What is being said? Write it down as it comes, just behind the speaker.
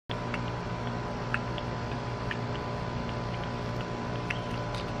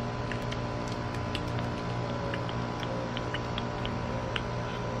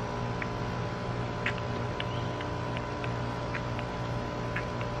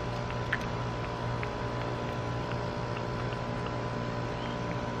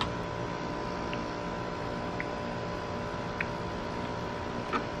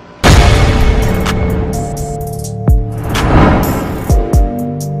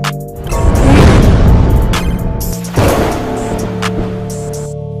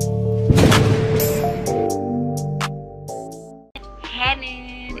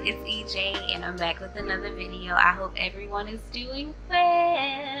everyone is doing well.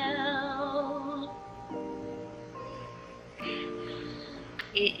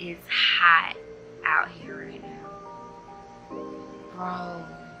 It is hot out here right now. Bro,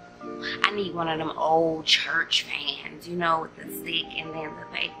 I need one of them old church fans, you know, with the stick and then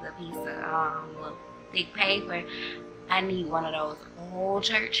the piece of little thick paper. I need one of those old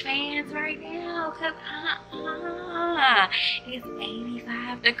church fans right now, cause it's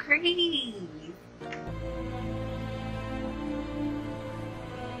 85 degrees.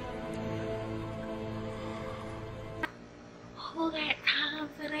 Who got time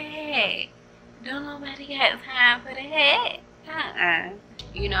for that? Don't nobody got time for that.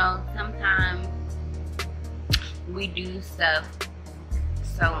 You know, sometimes we do stuff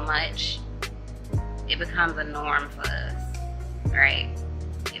so much, it becomes a norm for us, right?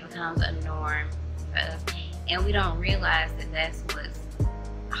 It becomes a norm for us. And we don't realize that that's what's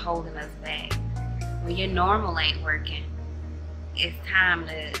holding us back. When your normal ain't working, it's time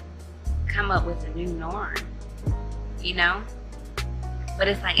to come up with a new norm, you know? But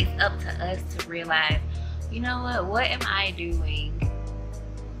it's like, it's up to us to realize, you know what am I doing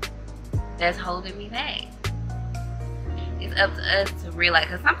that's holding me back? It's up to us to realize,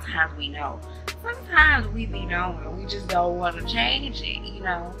 because sometimes we know. Sometimes we be knowing, we just don't want to change it, you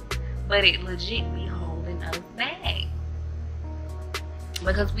know? But it legit be holding us back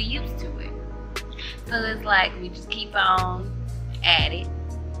because we used to it. So it's like we just keep on at it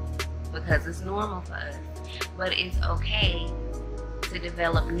because it's normal for us. But it's okay to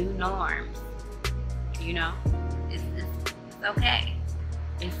develop new norms, you know? It's okay.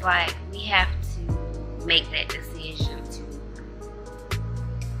 It's like we have to make that decision to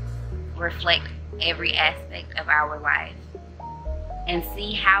reflect every aspect of our life and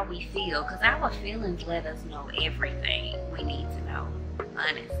see how we feel, because our feelings let us know everything we need to know,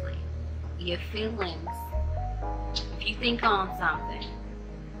 honestly. Your feelings, if you think on something,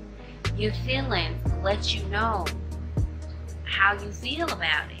 your feelings let you know how you feel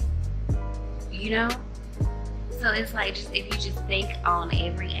about it, you know? So it's like, just if you just think on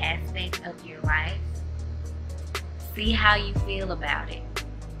every aspect of your life, see how you feel about it,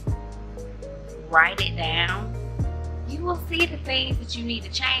 write it down, you will see the things that you need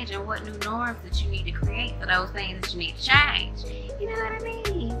to change and what new norms that you need to create for those things that you need to change. You know what I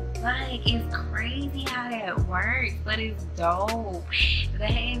mean? Like, it's crazy how that works, but it's dope.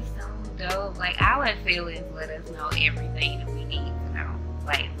 That is so dope. Like, our feelings let us know everything that we need to know.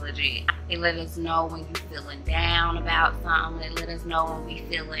 Like, legit. They let us know when you're feeling down about something. They let us know when we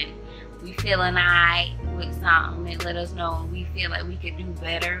feeling alright with something. They let us know when we feel like we could do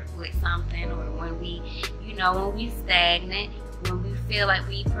better with something, or when we, you know, when we stagnant, when we feel like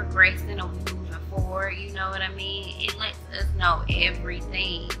we progressing or we moving forward, you know what I mean? It lets us know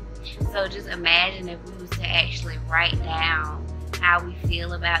everything. So just imagine if we was to actually write down how we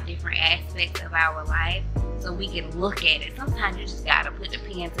feel about different aspects of our life, so we can look at it. Sometimes you just gotta put the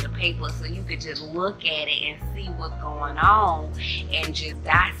pen to the paper so you could just look at it and see what's going on and just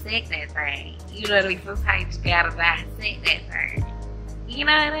dissect that thing. You know what I mean? Sometimes you just gotta dissect that thing. You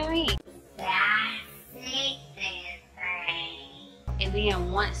know what I mean? Dissect that thing. And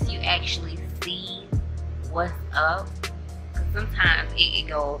then once you actually see what's up, because sometimes it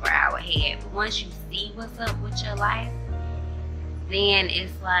go over our head, but once you see what's up with your life, then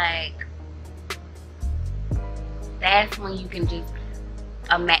it's like, that's when you can just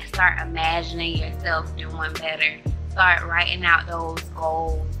start imagining yourself doing better. Start writing out those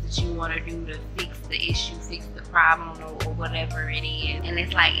goals that you want to do to fix the issue, fix the problem, or whatever it is. And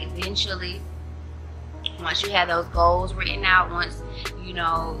it's like, eventually, once you have those goals written out, once, you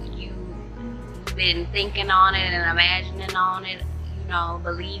know, you've been thinking on it and imagining on it, you know,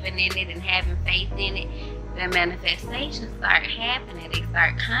 believing in it and having faith in it, the manifestations start happening. They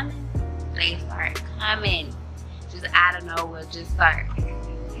start coming. They start coming. Just out of nowhere, just start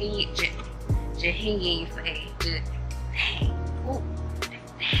hanging in your face. Just dang, ooh,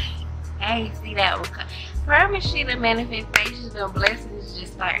 dang. I ain't see that one come. Promise you, the manifestations, the blessings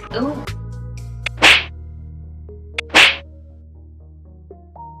just start. Ooh.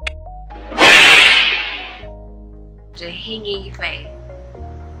 Just hang in your face.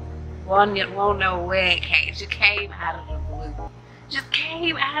 Won't know where it came. Just came out of the blue. Just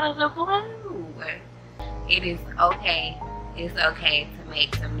came out of the blue. It is okay. It's okay to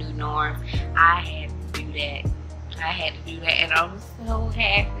make some new norms. I had to do that. And I'm so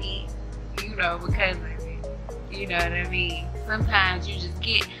happy, you know, because of it. You know what I mean? Sometimes you just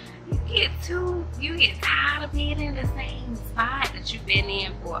get tired of being in the same spot that you've been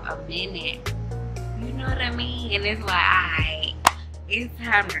in for a minute. You know what I mean? And it's like, alright, it's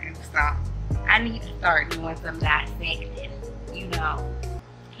time to do something. I need to start doing some dissecting, you know.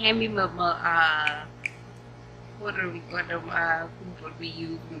 Hand me my what are we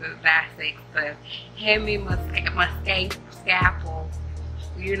using to dissect stuff? Hand me my scalpel,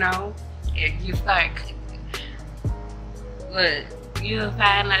 you know, and you start cooking. Look, you'll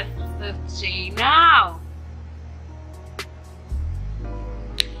find out some stuff that you ain't know.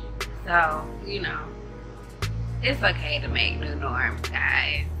 So, you know, it's okay to make new norms,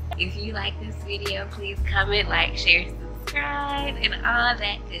 guys. If you like this video, please comment, like, share, subscribe, and all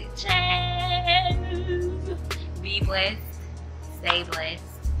that good jazz. Be blessed, stay blessed.